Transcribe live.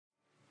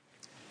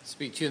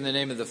Speak to you in the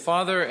name of the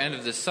Father, and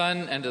of the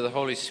Son, and of the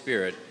Holy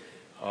Spirit.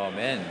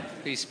 Amen.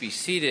 Please be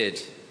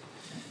seated.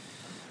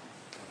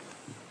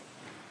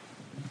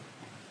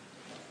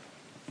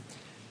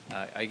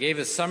 I gave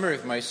a summary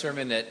of my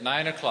sermon at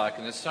 9 o'clock,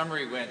 and the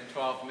summary went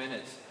 12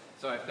 minutes.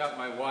 So I've got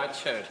my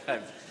watch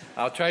out.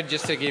 I'll try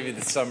just to give you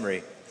the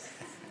summary.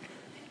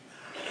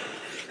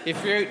 Do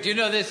you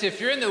know this? If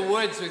you're in the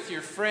woods with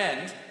your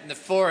friend in the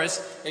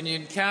forest and you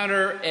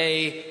encounter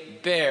a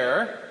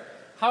bear,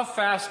 how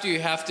fast do you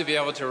have to be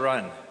able to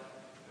run?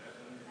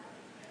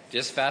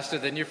 Just faster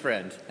than your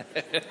friend.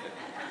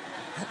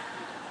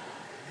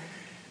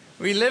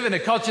 We live in a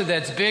culture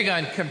that's big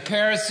on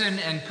comparison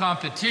and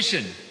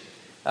competition.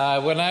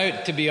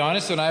 To be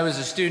honest, when I was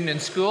a student in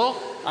school,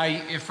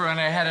 when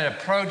I had a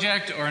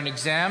project or an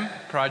exam,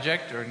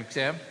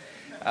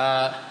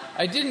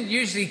 I didn't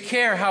usually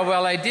care how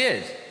well I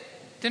did.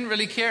 Didn't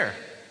really care,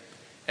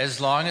 as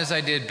long as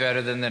I did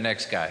better than the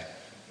next guy.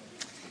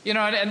 You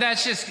know, and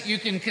that's just, you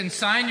can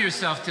consign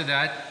yourself to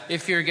that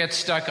if you get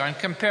stuck on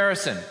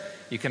comparison.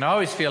 You can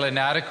always feel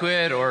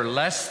inadequate or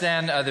less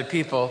than other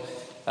people,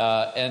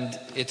 and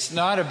it's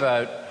not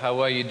about how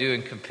well you do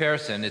in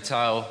comparison, it's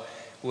how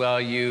well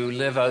you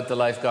live out the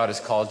life God has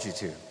called you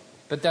to.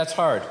 But that's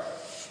hard.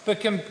 But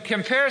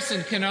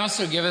comparison can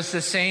also give us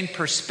a sane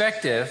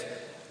perspective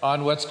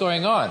on what's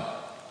going on.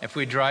 If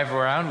we drive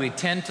around, we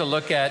tend to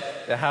look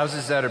at the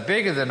houses that are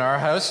bigger than our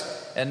house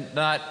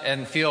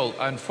and feel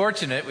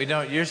unfortunate. We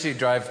don't usually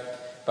drive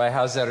by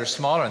houses that are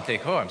smaller and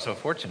think, oh, I'm so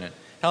fortunate.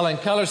 Helen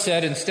Keller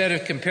said, instead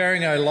of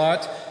comparing our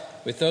lot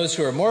with those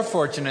who are more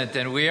fortunate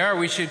than we are,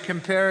 we should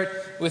compare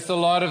it with the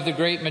lot of the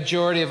great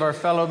majority of our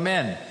fellow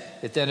men.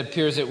 It then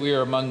appears that we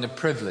are among the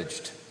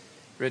privileged.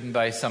 Written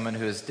by someone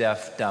who is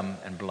deaf, dumb,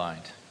 and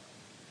blind.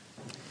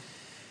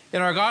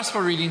 In our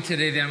gospel reading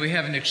today, then, we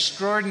have an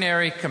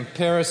extraordinary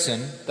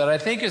comparison that I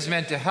think is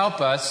meant to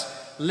help us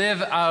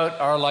live out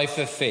our life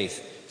of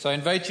faith. So I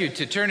invite you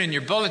to turn in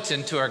your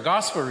bulletin to our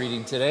gospel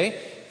reading today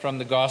from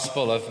the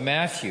Gospel of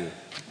Matthew.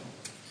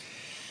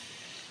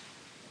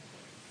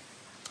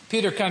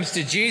 Peter comes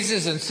to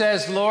Jesus and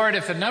says, Lord,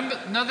 if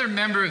another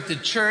member of the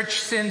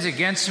church sins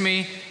against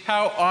me,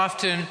 how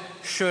often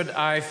should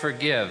I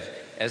forgive?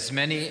 As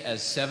many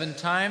as 7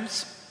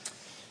 times?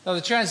 Now,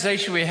 the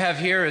translation we have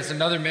here is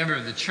another member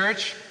of the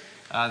church.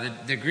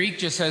 The Greek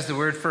just has the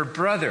word for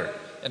brother.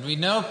 And we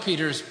know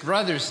Peter's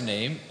brother's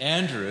name,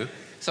 Andrew.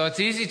 So it's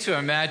easy to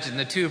imagine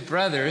the two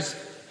brothers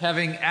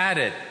having at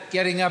it,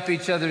 getting up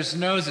each other's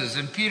noses.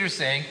 And Peter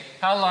saying,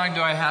 how long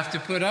do I have to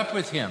put up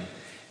with him?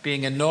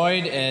 Being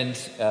annoyed and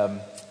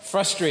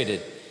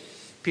frustrated.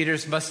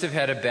 Peter's must have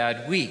had a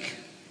bad week.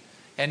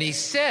 And he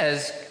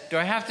says, do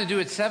I have to do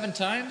it 7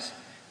 times?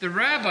 The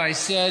rabbi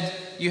said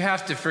you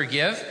have to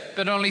forgive,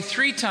 but only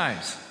 3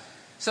 times.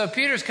 So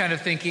Peter's kind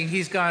of thinking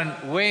he's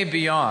gone way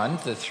beyond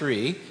the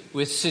 3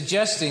 with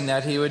suggesting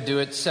that he would do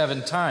it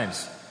 7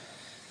 times.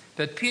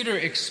 But Peter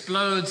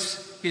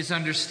explodes his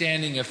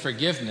understanding of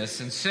forgiveness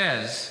and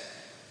says,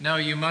 no,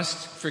 you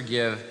must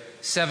forgive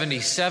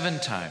 77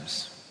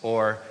 times,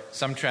 or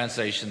some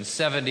translations,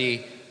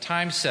 70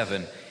 times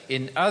 7.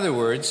 In other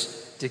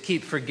words, to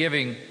keep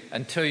forgiving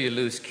until you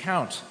lose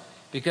count.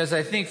 Because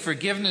I think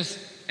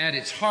forgiveness at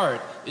its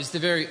heart is the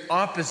very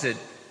opposite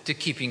to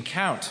keeping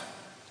count.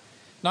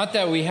 Not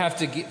that we have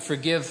to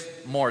forgive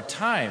more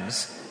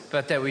times,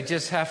 but that we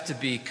just have to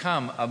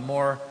become a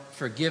more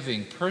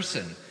forgiving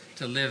person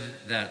to live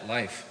that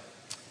life.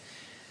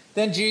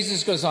 Then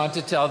Jesus goes on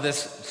to tell this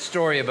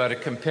story about a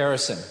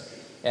comparison,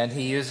 and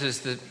he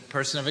uses the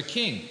person of a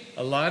king.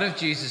 A lot of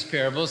Jesus'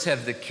 parables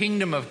have the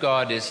kingdom of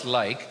God is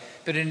like,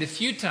 but in a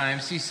few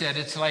times he said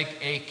it's like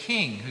a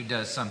king who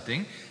does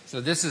something. So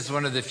this is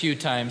one of the few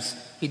times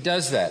he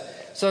does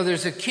that. So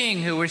there's a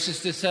king who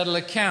wishes to settle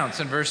accounts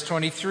in verse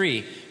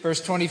 23. Verse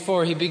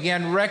 24, he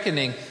began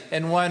reckoning,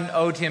 and one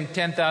owed him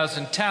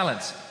 10,000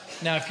 talents.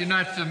 Now, if you're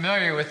not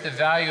familiar with the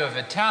value of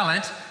a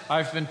talent,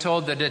 I've been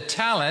told that a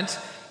talent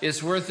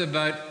is worth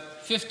about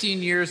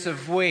 15 years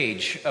of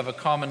wage of a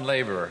common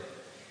laborer.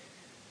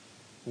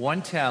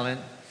 1 talent,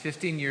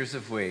 15 years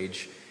of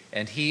wage,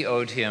 and he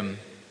owed him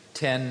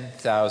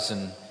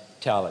 10,000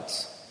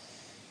 talents.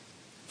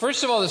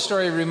 First of all, the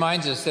story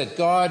reminds us that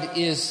God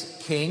is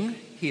king,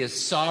 he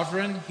is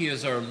sovereign, he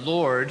is our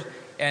Lord,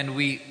 and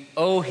we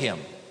owe him.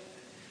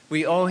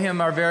 We owe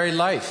him our very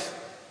life.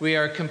 We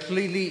are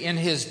completely in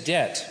his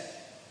debt.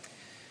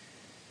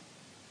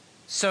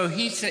 So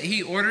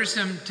he orders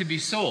him to be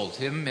sold,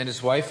 him and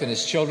his wife and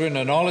his children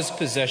and all his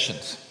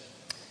possessions.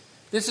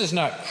 This is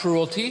not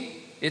cruelty,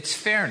 it's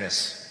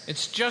fairness,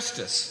 it's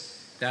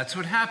justice. That's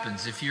what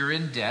happens if you're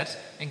in debt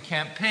and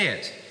can't pay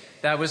it.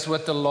 That was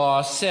what the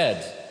law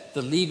said.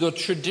 The legal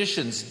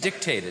traditions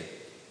dictated.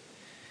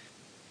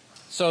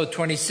 So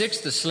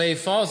 26, the slave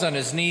falls on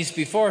his knees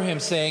before him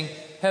saying,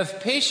 have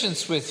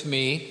patience with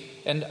me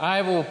and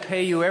I will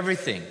pay you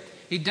everything.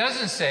 He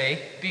doesn't say,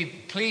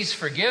 please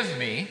forgive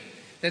me.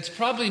 That's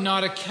probably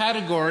not a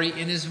category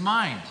in his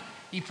mind.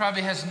 He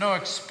probably has no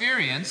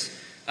experience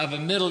of a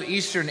Middle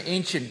Eastern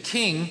ancient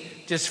king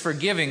just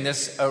forgiving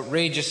this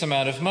outrageous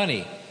amount of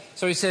money.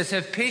 So he says,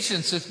 have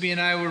patience with me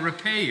and I will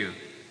repay you,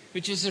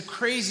 which is a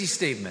crazy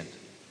statement.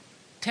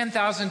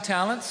 10,000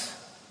 talents?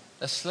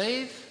 A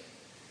slave?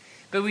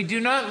 But we do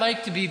not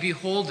like to be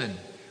beholden.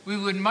 We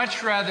would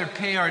much rather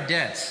pay our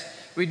debts.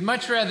 We'd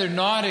much rather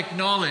not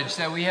acknowledge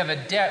that we have a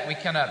debt we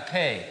cannot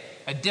pay,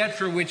 a debt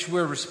for which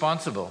we're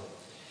responsible.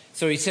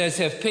 So he says,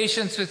 have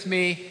patience with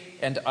me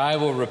and I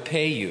will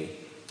repay you.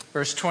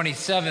 Verse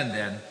 27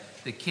 then,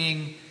 the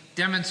king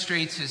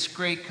demonstrates his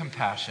great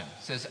compassion.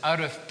 It says, out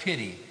of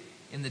pity,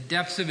 in the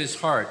depths of his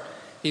heart,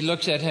 he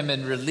looks at him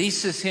and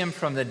releases him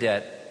from the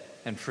debt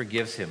and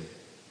forgives him.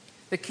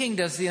 The king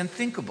does the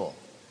unthinkable.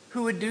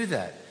 Who would do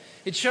that?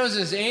 It shows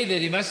us, A,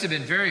 that he must have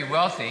been very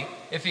wealthy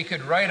if he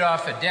could write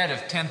off a debt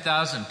of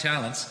 10,000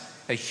 talents,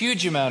 a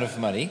huge amount of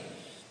money,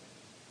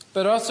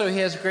 but also he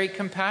has great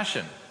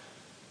compassion.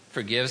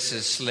 Forgives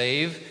his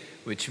slave,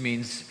 which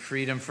means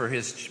freedom for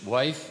his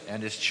wife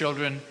and his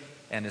children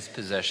and his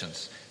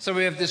possessions. So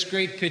we have this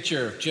great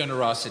picture of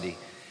generosity.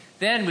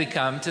 Then we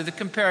come to the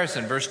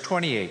comparison, verse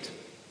 28.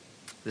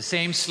 The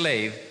same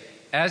slave,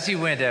 as he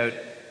went out,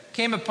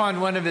 came upon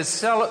one of his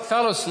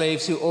fellow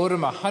slaves who owed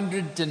him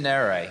 100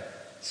 denarii.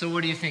 So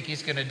what do you think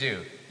he's going to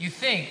do? You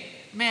think,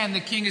 man, the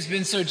king has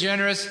been so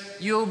generous,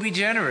 you'll be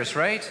generous,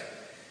 right?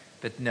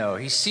 But no,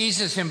 he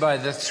seizes him by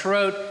the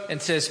throat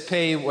and says,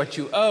 pay what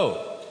you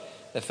owe.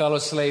 The fellow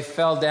slave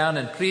fell down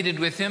and pleaded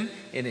with him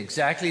in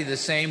exactly the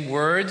same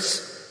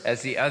words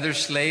as the other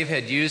slave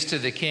had used to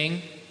the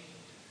king.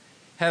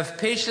 Have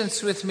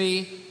patience with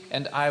me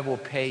and I will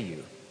pay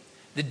you.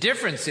 The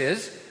difference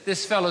is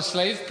this fellow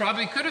slave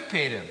probably could have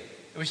paid him.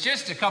 It was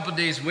just a couple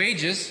days'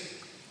 wages.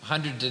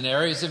 100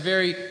 denarii is a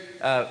very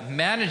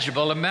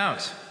manageable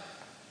amount.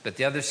 But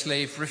the other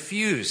slave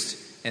refused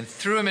and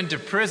threw him into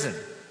prison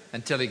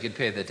until he could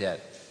pay the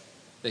debt.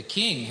 The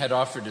king had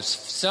offered to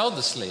sell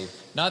the slave,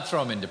 not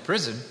throw him into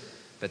prison,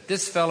 but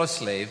this fellow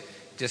slave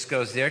just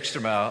goes the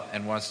extra mile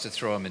and wants to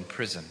throw him in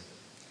prison.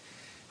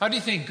 How do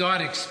you think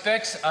God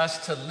expects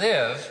us to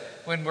live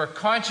when we're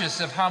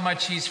conscious of how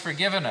much he's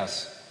forgiven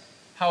us?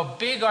 How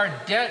big our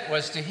debt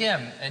was to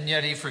him, and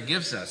yet he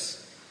forgives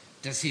us.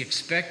 Does he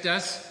expect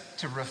us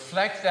to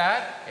reflect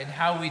that in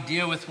how we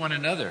deal with one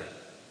another?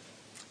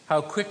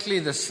 How quickly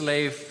the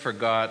slave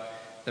forgot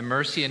the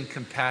mercy and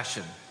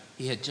compassion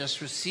he had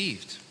just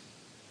received.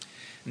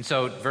 And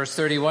so, verse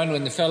 31,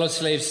 when the fellow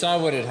slaves saw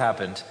what had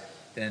happened,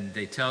 then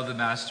they tell the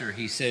master,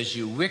 he says,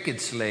 you wicked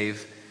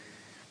slave,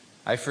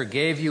 I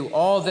forgave you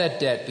all that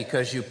debt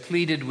because you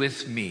pleaded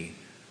with me.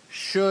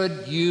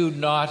 Should you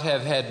not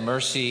have had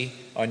mercy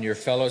on your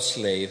fellow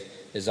slave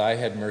as I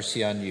had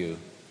mercy on you?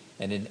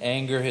 And in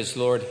anger his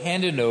Lord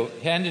handed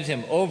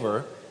him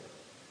over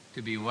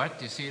to be what?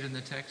 Do you see it in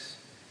the text?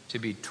 To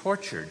be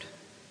tortured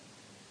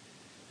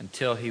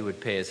until he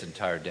would pay his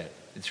entire debt.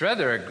 It's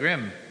rather a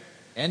grim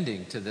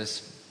ending to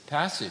this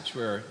passage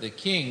where the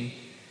king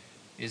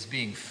is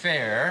being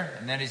fair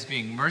and then he's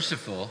being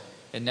merciful,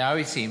 and now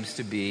he seems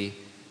to be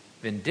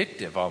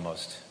vindictive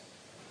almost.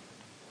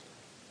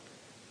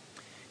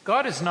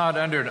 God is not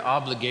under an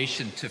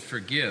obligation to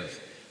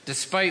forgive.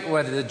 Despite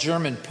what the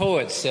German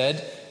poet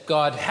said,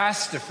 God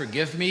has to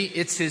forgive me,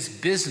 it's his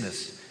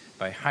business,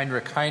 by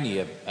Heinrich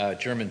Heine, a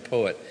German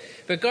poet.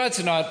 But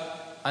God's not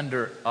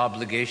under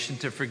obligation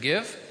to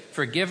forgive.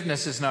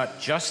 Forgiveness is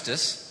not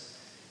justice.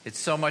 It's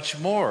so much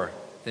more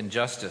than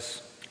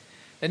justice.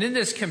 And in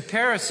this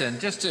comparison,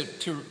 just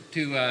to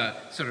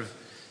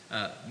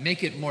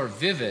make it more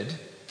vivid,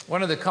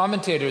 one of the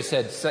commentators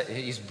said,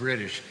 he's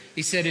British,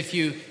 he said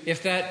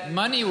if that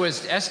money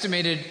was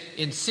estimated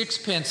in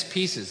sixpence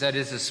pieces, that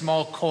is a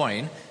small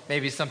coin,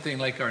 maybe something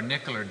like our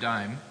nickel or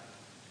dime,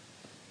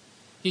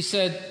 he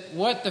said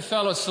what the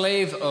fellow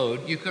slave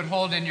owed you could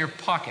hold in your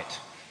pocket.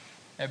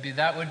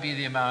 That would be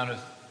the amount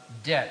of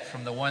debt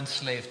from the one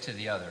slave to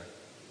the other.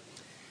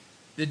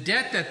 The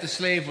debt that the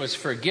slave was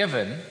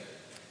forgiven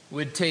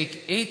would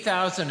take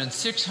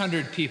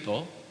 8,600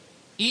 people,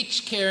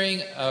 each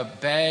carrying a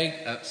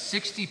bag of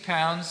 60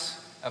 pounds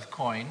of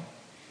coin,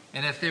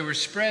 and if they were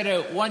spread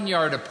out 1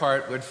 yard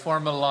apart, would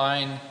form a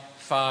line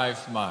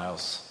 5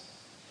 miles.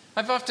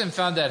 I've often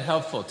found that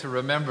helpful to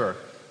remember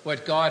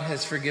what God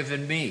has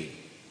forgiven me.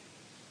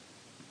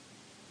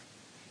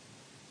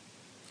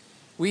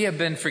 We have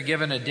been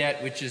forgiven a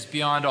debt which is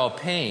beyond all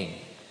paying,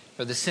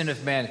 for the sin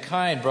of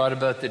mankind brought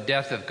about the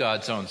death of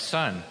God's own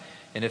Son.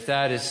 And if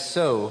that is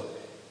so,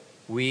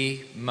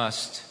 we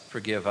must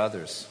forgive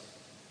others.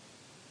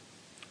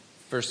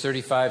 Verse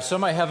 35, so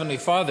my heavenly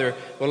Father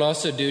will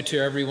also do to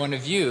every one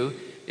of you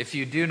if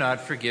you do not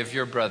forgive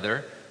your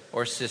brother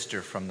or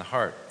sister from the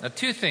heart. Now,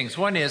 two things.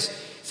 One is,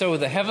 so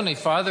the heavenly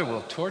Father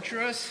will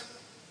torture us?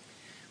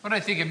 What I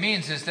think it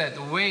means is that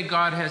the way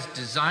God has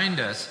designed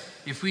us,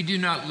 if we do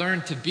not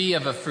learn to be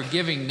of a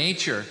forgiving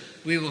nature,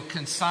 we will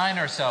consign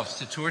ourselves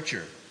to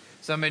torture.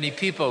 So many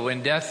people,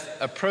 when death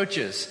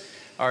approaches,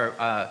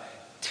 are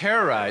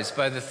terrorized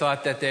by the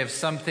thought that they have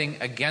something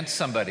against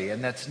somebody,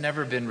 and that's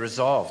never been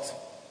resolved.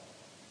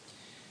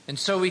 And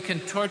so we can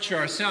torture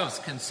ourselves,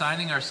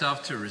 consigning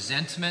ourselves to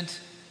resentment,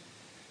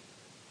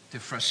 to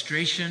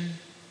frustration,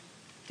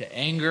 to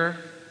anger,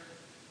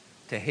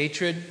 to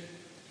hatred,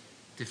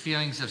 to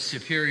feelings of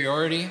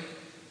superiority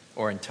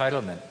or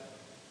entitlement.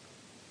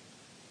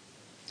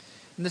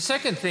 And the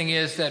second thing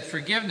is that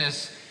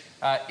forgiveness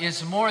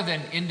is more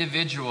than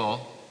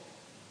individual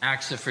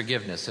acts of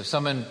forgiveness. If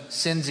someone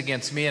sins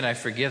against me and I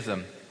forgive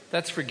them,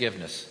 that's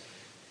forgiveness.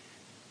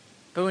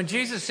 But when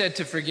Jesus said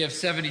to forgive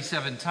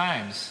 77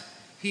 times,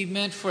 he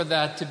meant for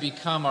that to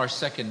become our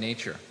second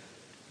nature.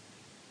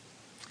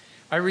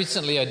 I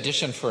recently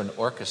auditioned for an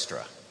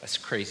orchestra. That's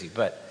crazy,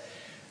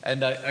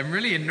 and I'm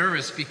really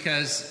nervous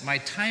because my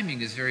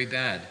timing is very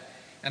bad.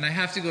 And I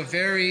have to go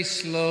very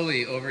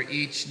slowly over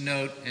each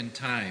note and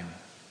time.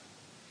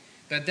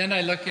 But then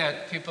I look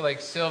at people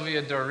like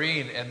Sylvia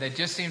Doreen, and they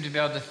just seem to be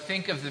able to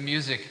think of the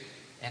music,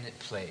 and it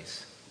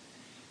plays.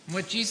 And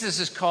what Jesus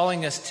is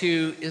calling us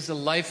to is a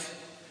life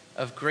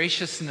of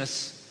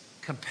graciousness,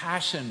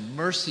 compassion,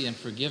 mercy, and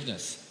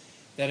forgiveness,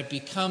 that it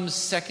becomes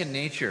second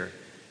nature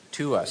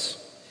to us.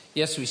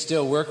 Yes, we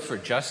still work for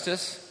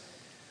justice,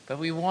 but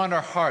we want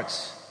our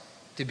hearts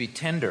to be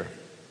tender.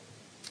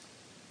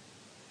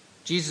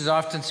 Jesus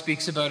often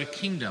speaks about a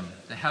kingdom.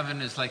 The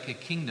heaven is like a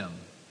kingdom.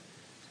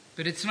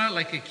 But it's not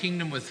like a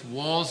kingdom with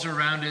walls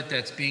around it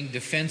that's being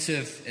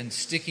defensive and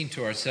sticking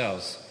to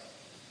ourselves.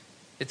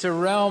 It's a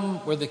realm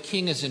where the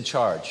king is in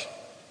charge.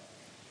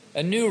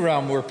 A new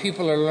realm where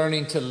people are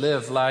learning to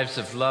live lives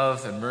of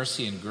love and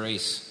mercy and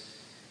grace,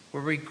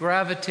 where we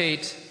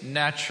gravitate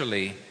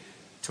naturally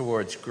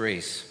towards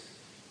grace.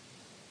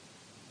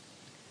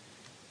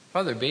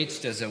 Father Bates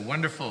does a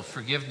wonderful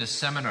forgiveness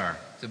seminar.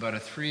 It's about a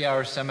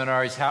 3-hour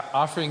seminar. He's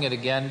offering it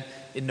again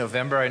in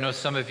November. I know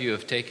some of you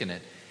have taken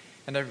it.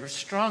 And I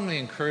strongly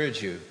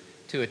encourage you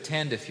to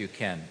attend if you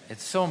can.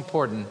 It's so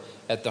important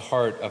at the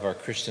heart of our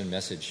Christian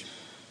message.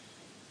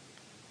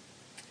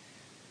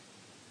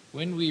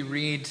 When we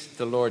read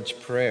the Lord's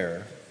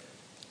Prayer,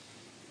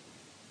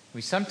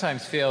 we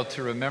sometimes fail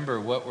to remember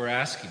what we're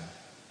asking.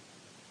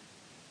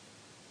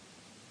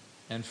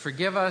 And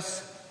forgive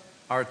us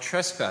our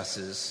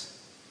trespasses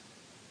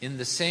in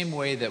the same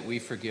way that we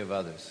forgive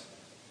others.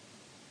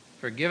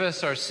 Forgive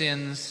us our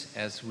sins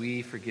as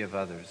we forgive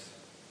others.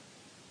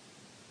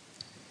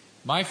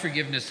 My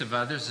forgiveness of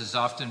others is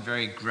often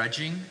very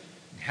grudging,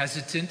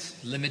 hesitant,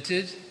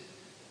 limited.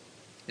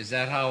 Is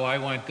that how I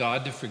want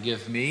God to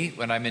forgive me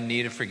when I'm in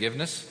need of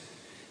forgiveness?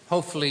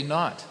 Hopefully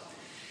not.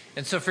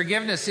 And so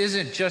forgiveness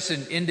isn't just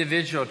an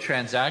individual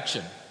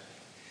transaction,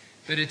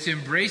 but it's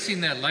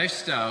embracing that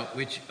lifestyle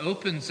which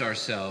opens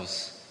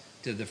ourselves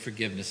to the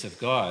forgiveness of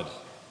God,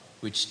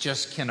 which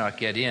just cannot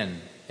get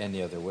in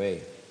any other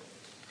way.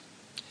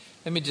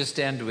 Let me just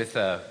end with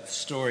a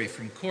story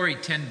from Corrie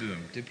ten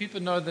Boom. Do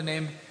people know the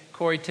name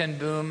Corrie ten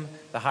Boom?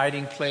 The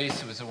Hiding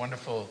Place. It was a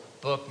wonderful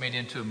book made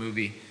into a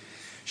movie.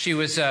 She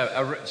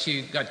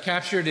got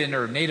captured in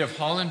her native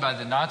Holland by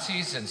the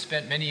Nazis and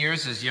spent many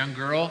years as a young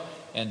girl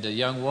and a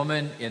young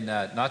woman in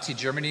Nazi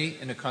Germany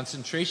in a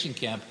concentration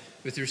camp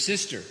with her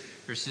sister.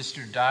 Her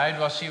sister died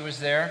while she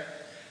was there.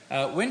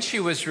 When she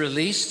was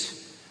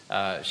released,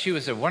 she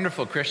was a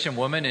wonderful Christian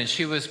woman, and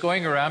she was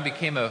going around,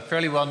 became a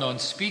fairly well-known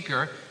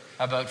speaker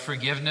about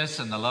forgiveness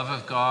and the love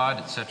of God,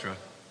 etc.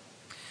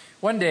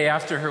 One day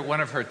after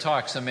one of her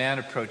talks, a man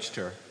approached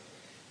her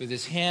with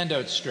his hand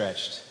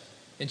outstretched,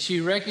 and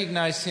she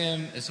recognized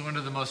him as one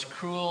of the most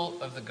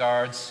cruel of the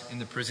guards in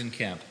the prison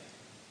camp.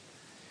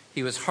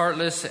 He was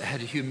heartless,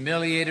 had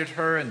humiliated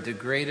her and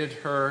degraded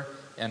her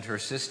and her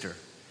sister.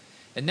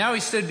 And now he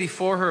stood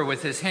before her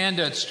with his hand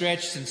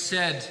outstretched and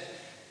said,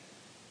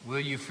 "Will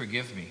you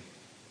forgive me?"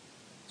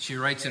 She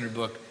writes in her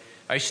book,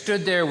 "I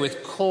stood there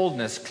with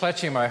coldness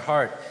clutching my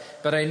heart,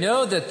 but I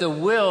know that the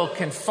will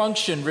can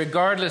function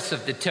regardless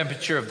of the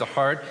temperature of the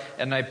heart,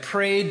 and I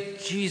prayed,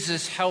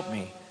 'Jesus, help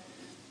me.'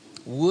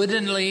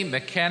 Woodenly,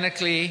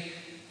 mechanically,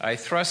 I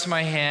thrust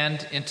my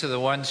hand into the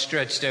one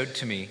stretched out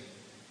to me,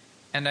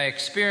 and I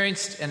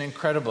experienced an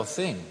incredible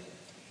thing.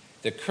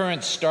 The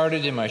current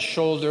started in my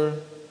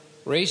shoulder,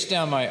 raced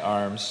down my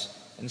arms,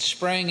 and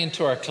sprang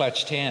into our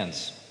clutched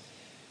hands.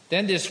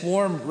 Then this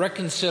warm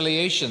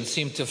reconciliation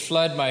seemed to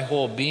flood my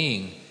whole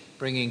being,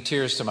 bringing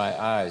tears to my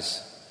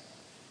eyes.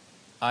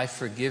 'I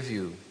forgive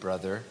you,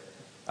 brother,'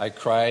 I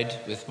cried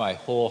with my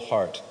whole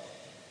heart.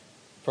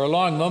 For a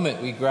long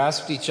moment, we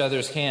grasped each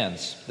other's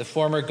hands, the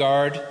former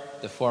guard,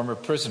 the former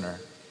prisoner,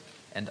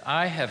 and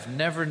I have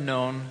never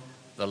known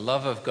the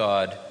love of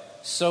God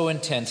so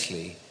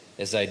intensely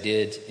as I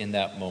did in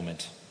that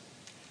moment.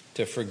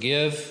 To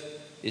forgive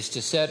is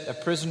to set a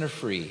prisoner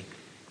free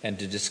and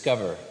to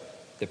discover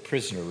the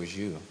prisoner was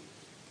you.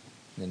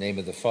 In the name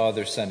of the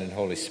Father, Son, and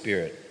Holy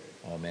Spirit,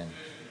 amen.